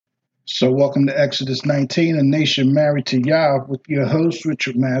So, welcome to Exodus 19, a nation married to Yah, with your host,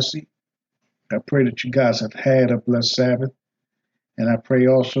 Richard Massey. I pray that you guys have had a blessed Sabbath. And I pray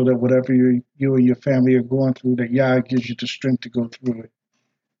also that whatever you and your family are going through, that Yah gives you the strength to go through it.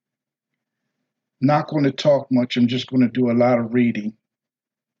 Not going to talk much. I'm just going to do a lot of reading.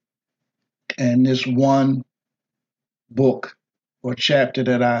 And this one book or chapter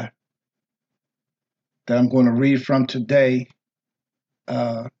that I'm going to read from today,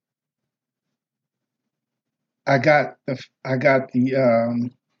 I got the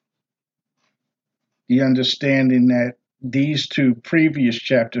understanding that these two previous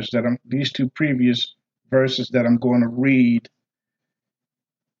verses that I'm going to read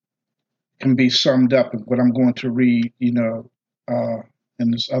can be summed up in what I'm going to read, in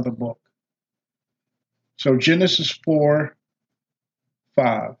this other book. So Genesis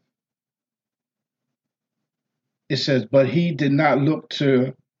 4:5. It says, "But he did not look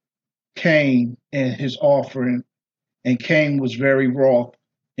to Cain and his offering, and Cain was very wroth,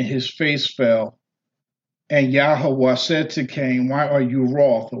 and his face fell. And Yahweh said to Cain, Why are you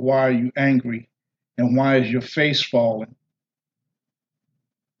wroth, or why are you angry, and why is your face fallen?"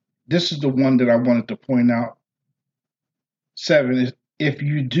 This is the one that I wanted to point out. 7 is, "If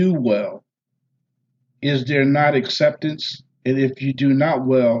you do well, is there not acceptance? And if you do not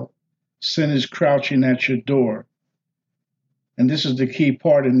well, sin is crouching at your door." And this is the key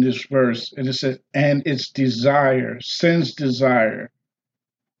part in this verse. And it says, "And its desire, sin's desire,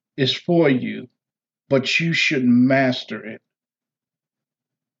 is for you, but you should master it."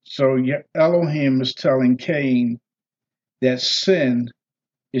 So Elohim is telling Cain that sin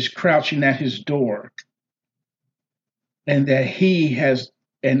is crouching at his door, and that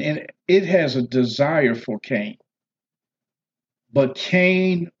it has a desire for Cain. But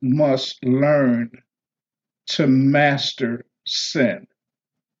Cain must learn to master sin.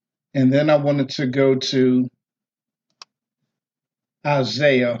 And then I wanted to go to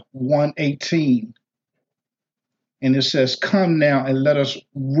Isaiah 1:18. And it says, "Come now and let us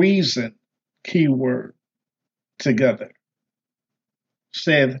reason," keyword, "together,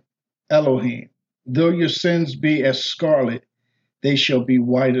 saith Elohim. Though your sins be as scarlet, they shall be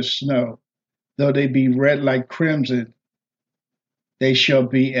white as snow. Though they be red like crimson, they shall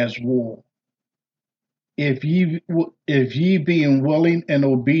be as wool. If ye being willing and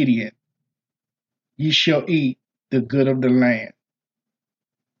obedient, ye shall eat the good of the land.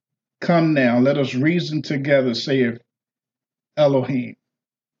 Come now, let us reason together, saith Elohim.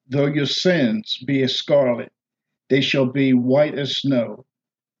 Though your sins be as scarlet, they shall be white as snow.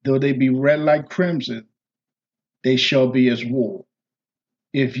 Though they be red like crimson, they shall be as wool.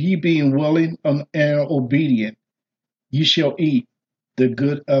 If ye being willing and obedient, ye shall eat the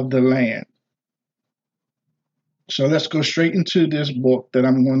good of the land." So let's go straight into this book that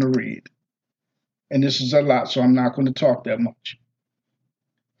I'm going to read. And this is a lot, so I'm not going to talk that much.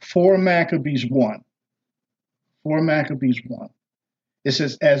 4 Maccabees 1. 4 Maccabees 1. It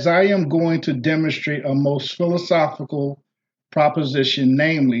says, "As I am going to demonstrate a most philosophical proposition,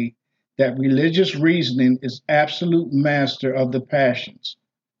 namely, that religious reasoning is absolute master of the passions,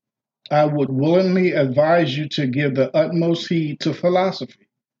 I would willingly advise you to give the utmost heed to philosophy.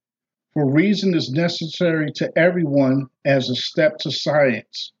 For reason is necessary to everyone as a step to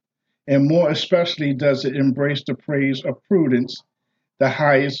science, and more especially does it embrace the praise of prudence, the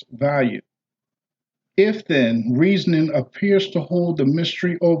highest value. If then reasoning appears to hold the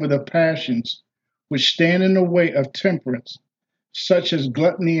mystery over the passions which stand in the way of temperance, such as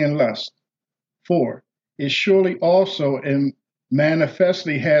gluttony and lust, 4, it surely also and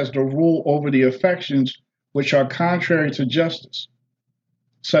manifestly has the rule over the affections which are contrary to justice,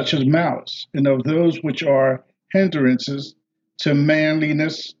 such as malice, and of those which are hindrances to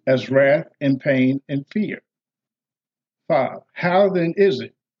manliness, as wrath and pain and fear. 5, how then is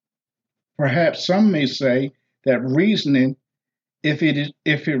it? Perhaps some may say that reasoning, if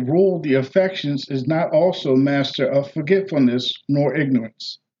it ruled the affections, is not also master of forgetfulness nor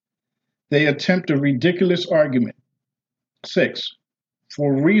ignorance. They attempt a ridiculous argument. 6,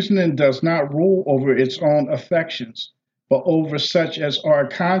 for reasoning does not rule over its own affections, but over such as are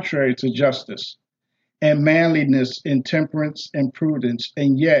contrary to justice, and manliness, and temperance, and prudence,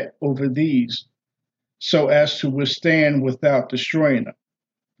 and yet over these, so as to withstand without destroying them."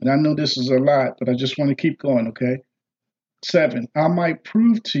 And I know this is a lot, but I just want to keep going, okay? 7, I might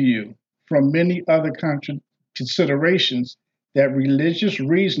prove to you from many other considerations that religious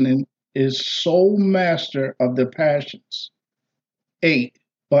reasoning is sole master of the passions. 8,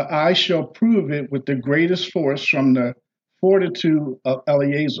 but I shall prove it with the greatest force from the fortitude of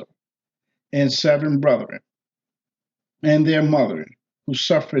Eleazar and 7 brethren and their mother, who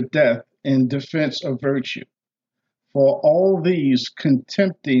suffered death in defense of virtue. For all these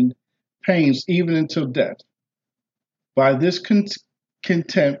contempting pains even until death. By this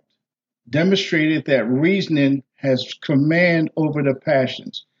contempt demonstrated that reasoning has command over the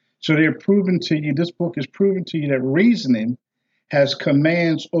passions. So they're proving to you, this book is proving to you that reasoning has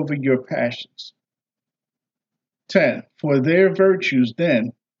commands over your passions. 10. For their virtues,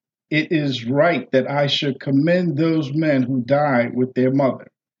 then, it is right that I should commend those men who died with their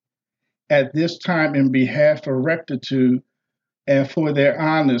mother at this time in behalf of rectitude, and for their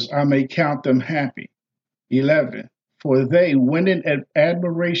honors I may count them happy. 11. For they winning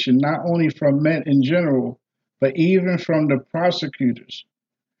admiration not only from men in general, but even from the prosecutors.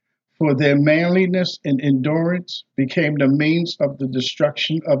 For their manliness and endurance became the means of the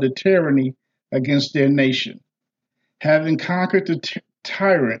destruction of the tyranny against their nation, having conquered the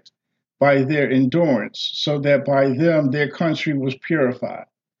tyrant by their endurance, so that by them their country was purified.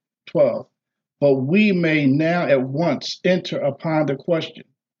 12. But we may now at once enter upon the question,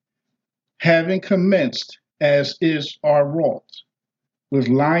 having commenced, as is our wont, with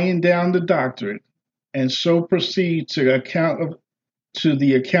laying down the doctrine, and so proceed to the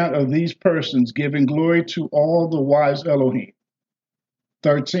account of these persons, giving glory to all the wise Elohim.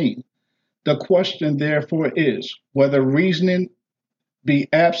 13. The question therefore is whether reasoning be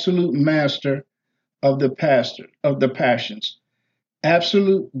absolute master of the passions.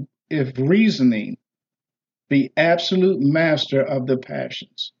 Absolute if reasoning be absolute master of the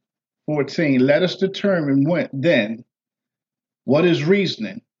passions. 14. Let us determine then what is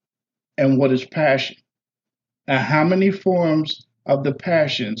reasoning and what is passion, and how many forms of the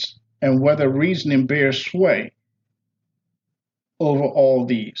passions, and whether reasoning bears sway over all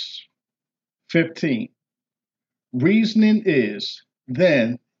these. 15. Reasoning is,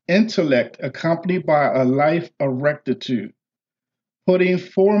 then, intellect accompanied by a life of rectitude, putting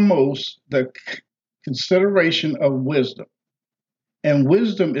foremost the consideration of wisdom. And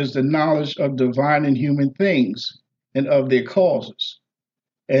wisdom is the knowledge of divine and human things and of their causes.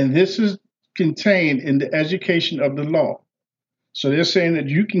 And this is contained in the education of the law. So they're saying that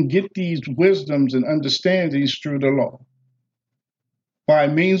you can get these wisdoms and understandings through the law, by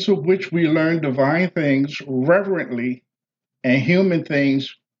means of which we learn divine things reverently and human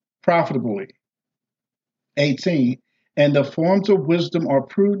things profitably. 18. And the forms of wisdom are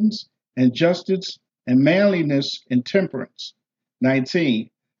prudence and justice and manliness and temperance. 19.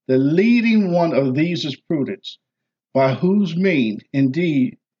 The leading one of these is prudence, by whose means,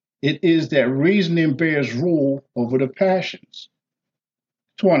 indeed, it is that reasoning bears rule over the passions.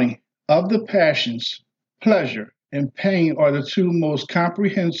 20. Of the passions, pleasure and pain are the two most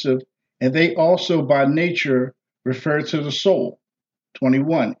comprehensive, and they also by nature refer to the soul.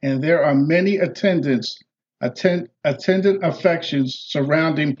 21. And there are many attendant affections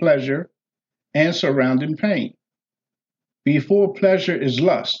surrounding pleasure and surrounding pain. Before pleasure is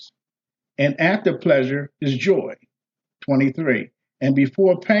lust, and after pleasure is joy. 23. And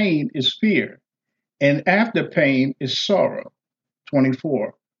before pain is fear, and after pain is sorrow.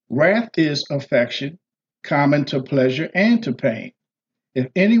 24. Wrath is affection, common to pleasure and to pain, if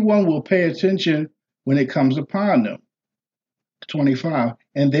anyone will pay attention when it comes upon them. 25.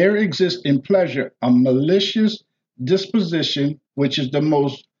 And there exists in pleasure a malicious disposition, which is the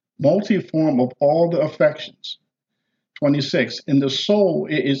most multiform of all the affections. 26. In the soul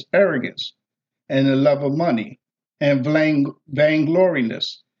it is arrogance, and the love of money, and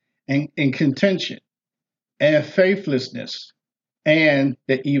vaingloriness, and contention, and faithlessness, and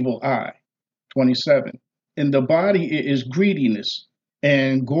the evil eye. 27. In the body it is greediness,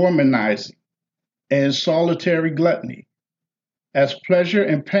 and gormandizing, and solitary gluttony, as pleasure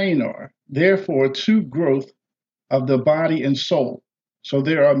and pain are, therefore two growth of the body and soul. So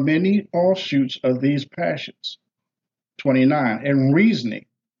there are many offshoots of these passions. 29. And reasoning,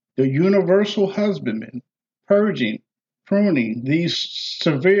 the universal husbandman, purging, pruning these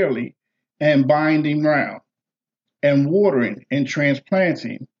severely, and binding round, and watering and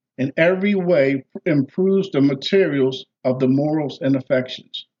transplanting, in every way improves the materials of the morals and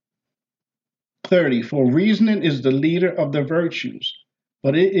affections. 30. For reasoning is the leader of the virtues,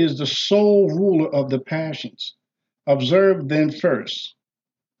 but it is the sole ruler of the passions. Observe then first,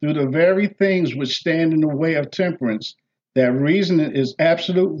 through the very things which stand in the way of temperance, that reasoning is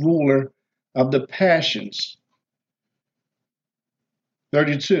absolute ruler of the passions.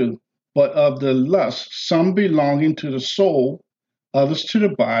 32. But of the lust, some belonging to the soul, others to the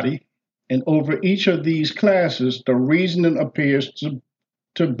body, and over each of these classes the reasoning appears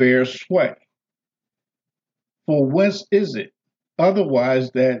to bear sway. For whence is it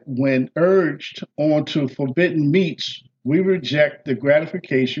otherwise that when urged on to forbidden meats we reject the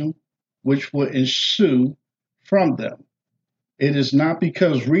gratification which will ensue from them. It is not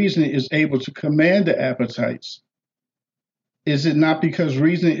because reason is able to command the appetites. Is it not because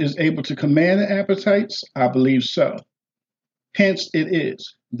reason is able to command the appetites? I believe so. Hence it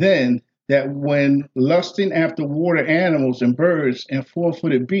is then that when lusting after water animals and birds and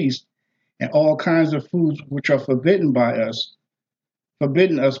four-footed beasts and all kinds of foods which are forbidden us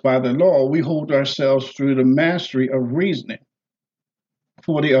by the law, we hold ourselves through the mastery of reasoning.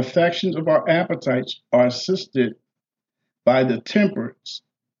 For the affections of our appetites are assisted by the temperance,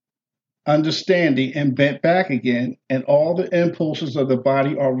 understanding, and bent back again, and all the impulses of the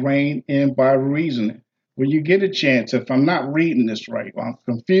body are reined in by reasoning. When you get a chance, if I'm not reading this right, or I'm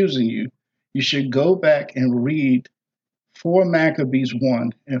confusing you, you should go back and read 4 Maccabees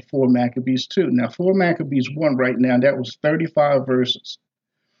 1 and 4 Maccabees 2. Now, 4 Maccabees 1 right now, that was 35 verses.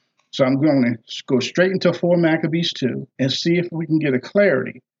 So I'm going to go straight into 4 Maccabees 2 and see if we can get a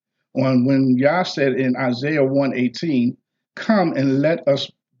clarity on when Yah said in Isaiah 1:18, come and let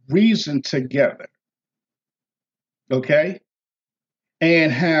us reason together. Okay?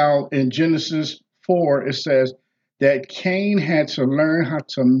 And how in Genesis 4 it says that Cain had to learn how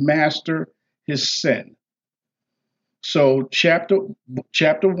to master his sin. So chapter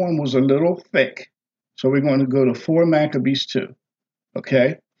 1 was a little thick. So we're going to go to 4 Maccabees 2.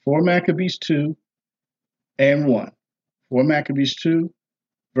 Okay? 4 Maccabees 2 and 1. 4 Maccabees 2,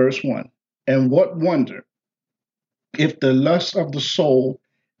 verse 1. And what wonder if the lusts of the soul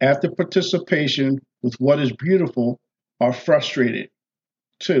after participation with what is beautiful are frustrated.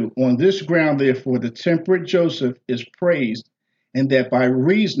 2. On this ground, therefore, the temperate Joseph is praised, and that by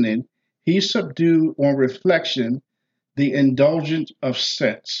reasoning he subdued on reflection the indulgence of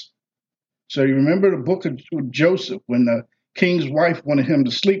sense. So you remember the book of Joseph when the king's wife wanted him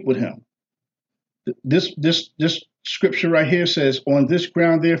to sleep with him. This scripture right here says, on this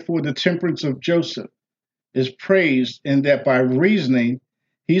ground, therefore, the temperance of Joseph is praised, and that by reasoning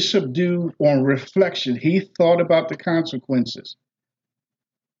he subdued on reflection. He thought about the consequences,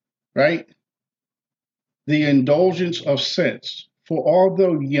 right? The indulgence of sense. For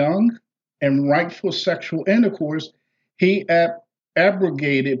although young and rightful sexual intercourse, he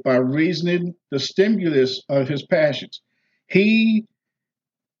abrogated by reasoning the stimulus of his passions. He,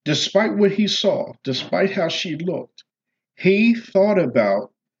 despite what he saw, despite how she looked, he thought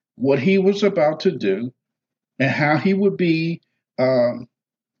about what he was about to do and how he would be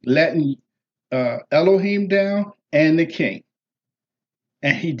letting Elohim down and the king.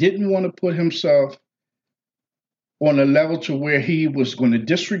 And he didn't want to put himself on a level to where he was going to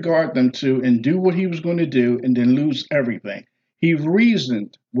disregard them too and do what he was going to do and then lose everything. He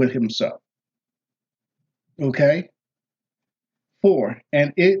reasoned with himself. Okay? 4,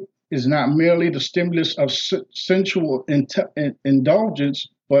 and it is not merely the stimulus of sensual indulgence,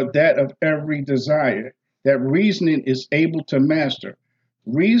 but that of every desire that reasoning is able to master.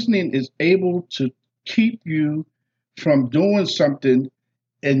 Reasoning is able to keep you from doing something,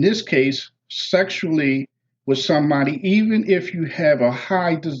 in this case, sexually with somebody, even if you have a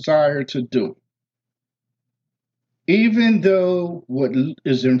high desire to do it. Even though what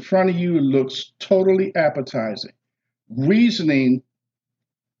is in front of you looks totally appetizing, reasoning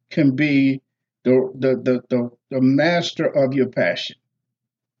can be the master of your passion.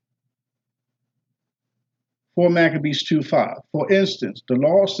 4 Maccabees 2:5. For instance, the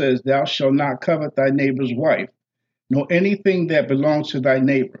law says, thou shalt not covet thy neighbor's wife, nor anything that belongs to thy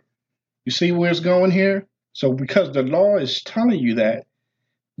neighbor. You see where it's going here? So because the law is telling you that,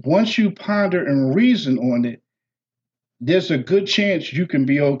 once you ponder and reason on it, there's a good chance you can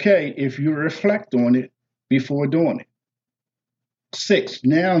be okay if you reflect on it before doing it. 6.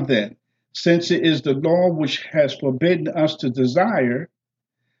 Now then, since it is the law which has forbidden us to desire,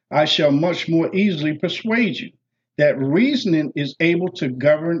 I shall much more easily persuade you that reasoning is able to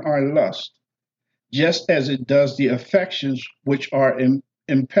govern our lust, just as it does the affections which are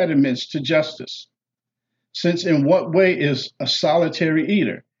impediments to justice. Since in what way is a solitary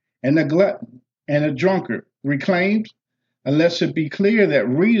eater and a glutton and a drunkard reclaimed, unless it be clear that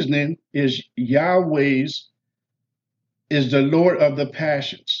reasoning is Yahweh's, is the Lord of the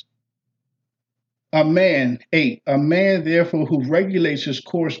passions. 8, a man therefore who regulates his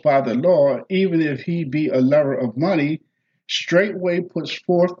course by the law, even if he be a lover of money, straightway puts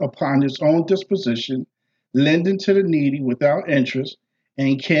forth upon his own disposition, lending to the needy without interest,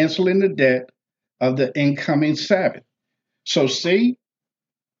 and canceling the debt of the incoming Sabbath. So see,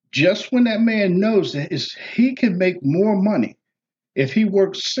 just when that man knows that he can make more money if he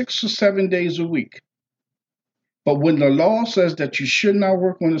works 6 or 7 days a week. But when the law says that you should not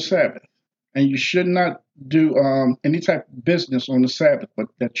work on the Sabbath, and you should not do any type of business on the Sabbath, but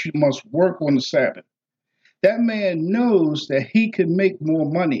that you must work on the Sabbath. That man knows that he could make more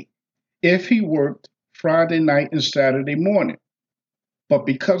money if he worked Friday night and Saturday morning. But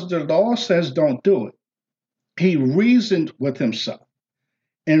because the law says don't do it, he reasoned with himself.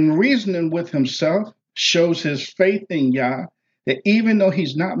 And reasoning with himself shows his faith in Yah, that even though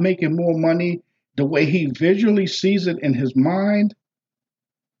he's not making more money the way he visually sees it in his mind,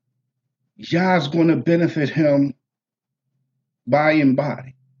 Yah's going to benefit him by and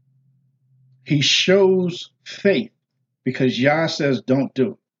by. He shows faith because Yah says don't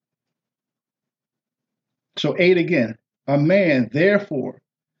do it. So 8 again, a man therefore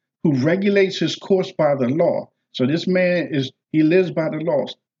who regulates his course by the law. So this man he lives by the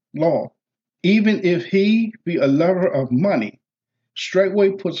law. Even if he be a lover of money,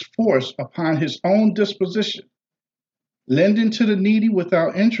 straightway puts force upon his own disposition, lending to the needy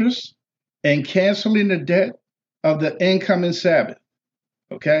without interest, and canceling the debt of the incoming Sabbath.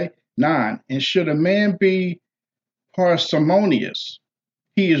 Okay? 9, and should a man be parsimonious,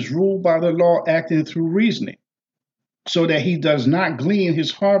 he is ruled by the law, acting through reasoning, so that he does not glean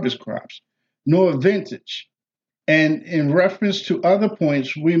his harvest crops, nor vintage. And in reference to other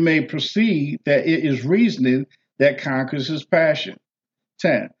points, we may proceed that it is reasoning that conquers his passion.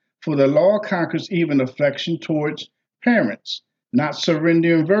 10, for the law conquers even affection towards parents, not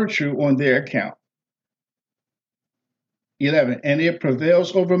surrendering virtue on their account. 11, and it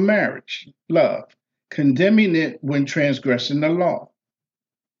prevails over marriage, love, condemning it when transgressing the law.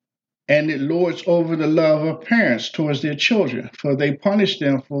 And it lords over the love of parents towards their children, for they punish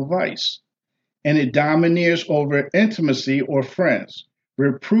them for vice. And it domineers over intimacy or friends,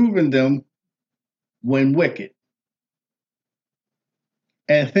 reproving them when wicked.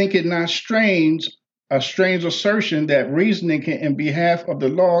 And think it not strange, a strange assertion that reasoning can, in behalf of the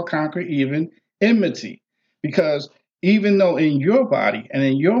law, conquer even enmity. Because even though in your body and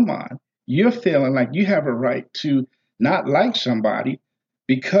in your mind, you're feeling like you have a right to not like somebody,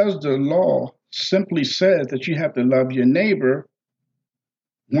 because the law simply says that you have to love your neighbor,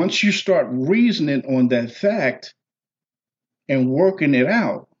 once you start reasoning on that fact and working it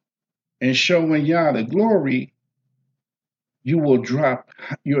out and showing Yah the glory, you will drop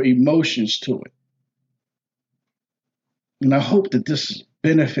your emotions to it. And I hope that this is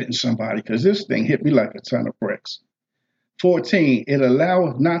benefiting somebody, because this thing hit me like a ton of bricks. 14, it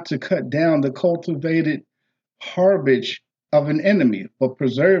alloweth not to cut down the cultivated herbage of an enemy, but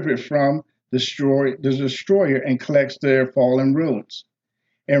preserve it from the destroyer and collects their fallen ruins.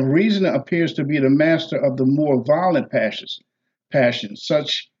 And reason appears to be the master of the more violent passions,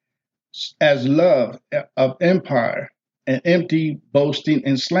 such as love of empire and empty boasting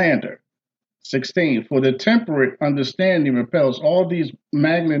and slander. 16, for the temperate understanding repels all these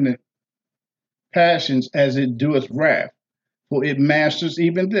malignant passions as it doeth wrath, for it masters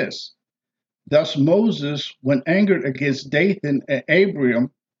even this. Thus Moses, when angered against Dathan and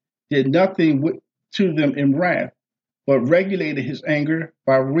Abiram, did nothing to them in wrath, but regulated his anger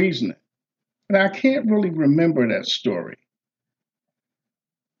by reasoning. And I can't really remember that story.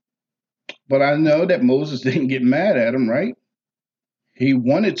 But I know that Moses didn't get mad at him, right? He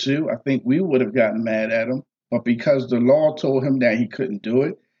wanted to. I think we would have gotten mad at him. But because the law told him that he couldn't do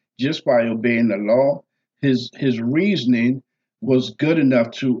it, just by obeying the law, his reasoning was good enough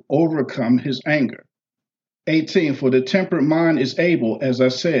to overcome his anger. 18, for the temperate mind is able, as I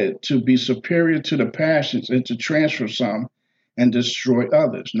said, to be superior to the passions and to transfer some and destroy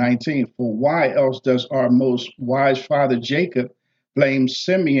others. 19, for why else does our most wise father Jacob blame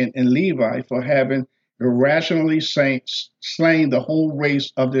Simeon and Levi for having irrationally slain the whole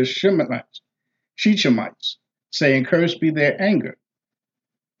race of the Shechemites, saying, cursed be their anger?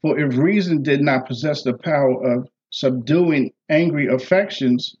 For if reason did not possess the power of subduing angry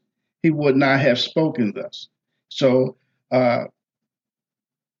affections, he would not have spoken thus. So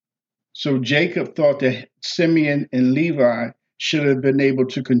Jacob thought that Simeon and Levi should have been able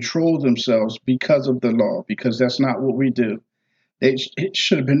to control themselves because of the law, because that's not what we do. It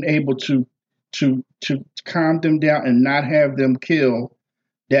should have been able to calm them down and not have them kill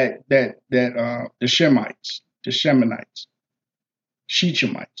the Shemonites,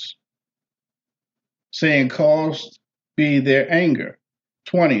 Shechemites, saying, caused be their anger.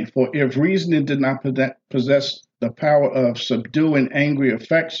 20, for if reasoning did not possess the power of subduing angry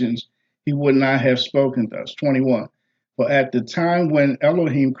affections, he would not have spoken thus. 21, for at the time when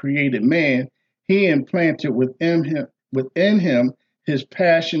Elohim created man, he implanted within him his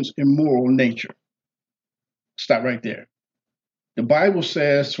passions and moral nature. Stop right there. The Bible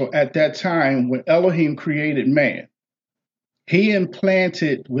says, for at that time when Elohim created man, He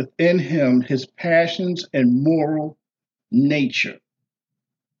implanted within him his passions and moral nature.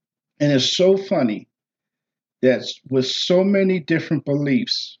 And it's so funny that with so many different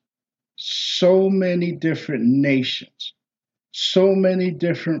beliefs, so many different nations, so many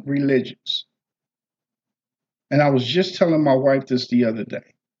different religions. And I was just telling my wife this the other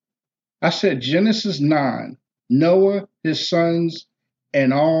day. I said Genesis 9, Noah, his sons,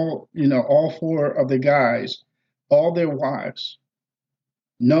 and all four of the guys, all their wives.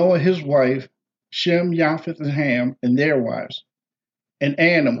 Noah, his wife, Shem, Japheth, and Ham, and their wives, and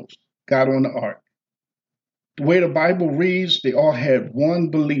animals got on the ark. The way the Bible reads, they all had one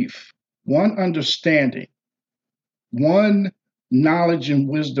belief, one understanding, one knowledge and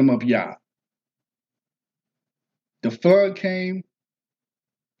wisdom of Yah. The flood came,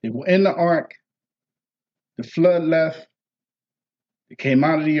 they were in the ark, the flood left, they came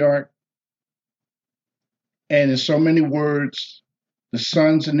out of the ark, and in so many words, the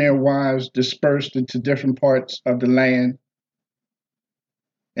sons and their wives dispersed into different parts of the land.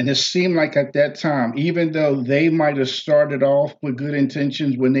 And it seemed like at that time, even though they might have started off with good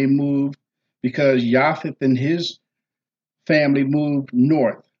intentions when they moved, because Japheth and his family moved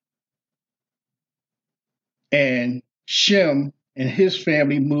north, and Shem and his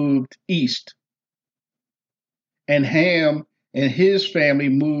family moved east, and Ham and his family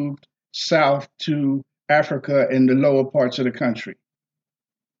moved south to Africa and the lower parts of the country.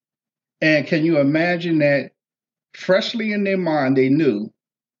 And can you imagine that freshly in their mind, they knew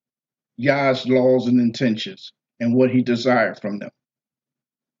Yah's laws and intentions and what he desired from them.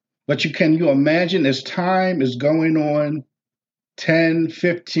 But can you imagine as time is going on, 10,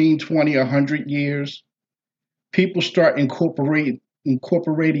 15, 20, 100 years, people start incorporating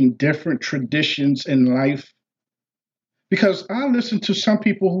different traditions in life? Because I listen to some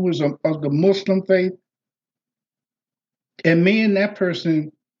people who is of the Muslim faith, and me and that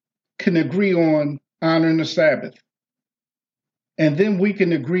person can agree on honoring the Sabbath. And then we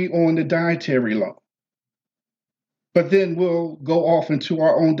can agree on the dietary law. But then we'll go off into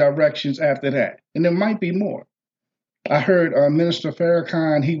our own directions after that. And there might be more. I heard Minister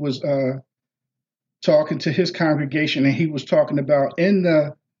Farrakhan, he was talking to his congregation, and he was talking about in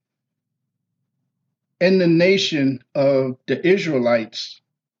the nation of the Israelites,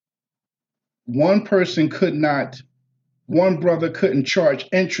 one brother couldn't charge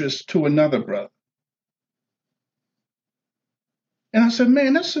interest to another brother. And I said,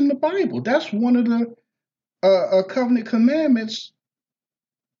 man, that's in the Bible. That's one of the covenant commandments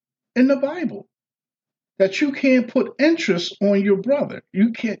in the Bible, that you can't put interest on your brother.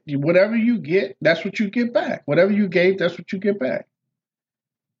 You can't, whatever you get, that's what you get back. Whatever you gave, that's what you get back.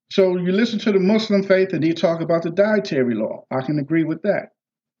 So you listen to the Muslim faith and they talk about the dietary law. I can agree with that.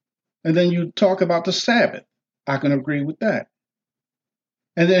 And then you talk about the Sabbath. I can agree with that.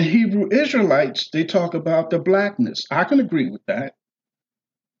 And then Hebrew Israelites, they talk about the blackness. I can agree with that.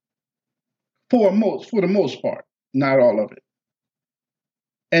 For the most part, not all of it.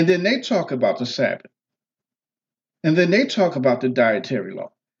 And then they talk about the Sabbath. And then they talk about the dietary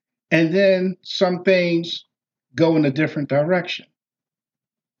law. And then some things go in a different direction.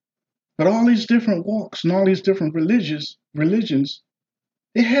 But all these different walks and all these different religions,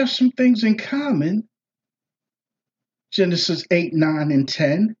 they have some things in common. Genesis 8, 9, and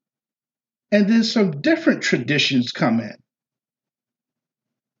 10. And then some different traditions come in.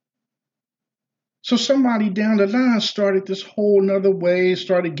 So somebody down the line started this whole nother way,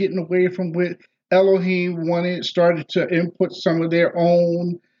 started getting away from what Elohim wanted, started to input some of their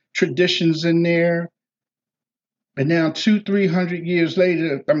own traditions in there. And now 200-300 years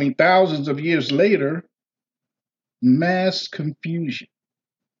later, thousands of years later, mass confusion.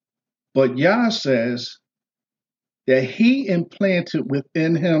 But Yah says that he implanted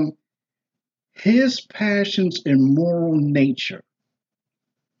within him his passions and moral nature.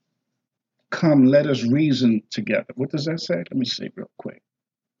 Come, let us reason together. What does that say? Let me see real quick.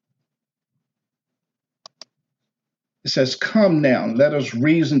 It says, come now, let us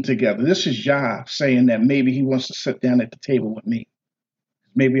reason together. This is Yah saying that maybe he wants to sit down at the table with me.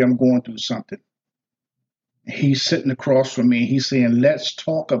 Maybe I'm going through something. He's sitting across from me. He's saying, let's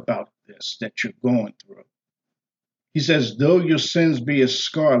talk about this that you're going through. He says, though your sins be as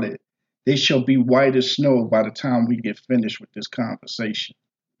scarlet, they shall be white as snow by the time we get finished with this conversation,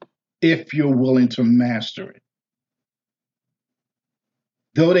 if you're willing to master it.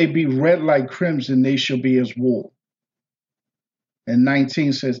 Though they be red like crimson, they shall be as wool. And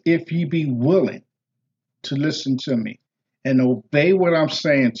 19 says, if ye be willing to listen to me and obey what I'm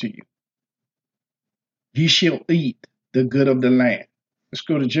saying to you, ye shall eat the good of the land. Let's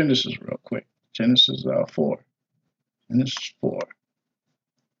go to Genesis real quick. Genesis 4. And this is 4.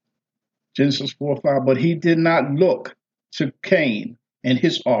 Genesis 4:5. But he did not look to Cain and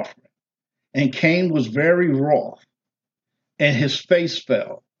his offering. And Cain was very wroth, and his face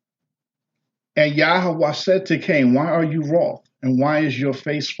fell. And Yahweh said to Cain, why are you wroth? And why is your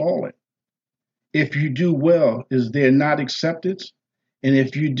face fallen? If you do well, is there not acceptance? And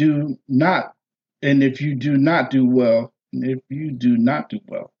if you do not, and if you do not do well, and if you do not do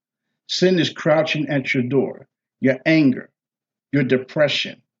well, sin is crouching at your door. Your anger, your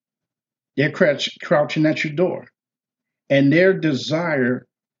depression, they're crouching at your door. And their desire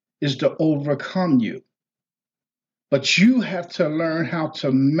is to overcome you. But you have to learn how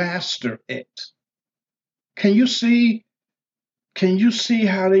to master it. Can you see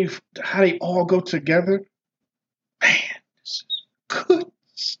how they all go together? Man, this is good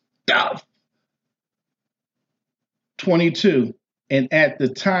stuff. 22. And at the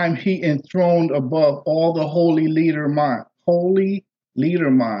time he enthroned above all the holy leader mind through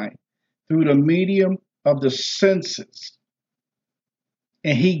the medium of the senses.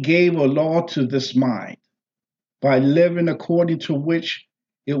 And he gave a law to this mind, by living according to which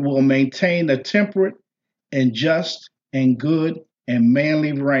it will maintain a temperate and just and good and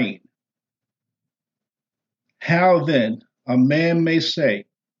manly reign. How then a man may say,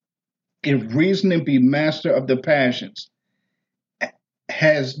 if reasoning be master of the passions,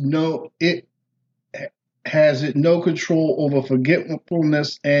 has it no control over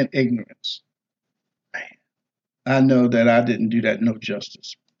forgetfulness and ignorance? Man, I know that I didn't do that no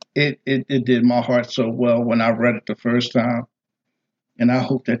justice. It did my heart so well when I read it the first time, and I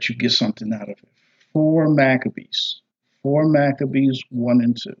hope that you get something out of it. 4 Maccabees. 4 Maccabees 1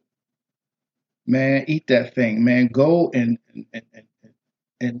 and 2. Man, eat that thing, man. Go and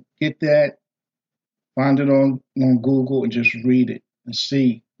get that. Find it on Google and just read it and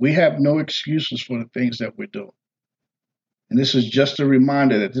see. We have no excuses for the things that we're doing. And this is just a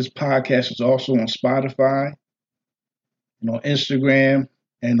reminder that this podcast is also on Spotify and on Instagram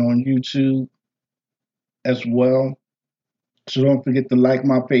and on YouTube as well. So don't forget to like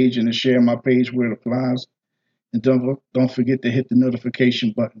my page and to share my page where it applies. And don't forget to hit the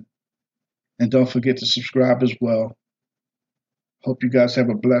notification button. And don't forget to subscribe as well. Hope you guys have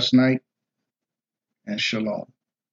a blessed night, and shalom.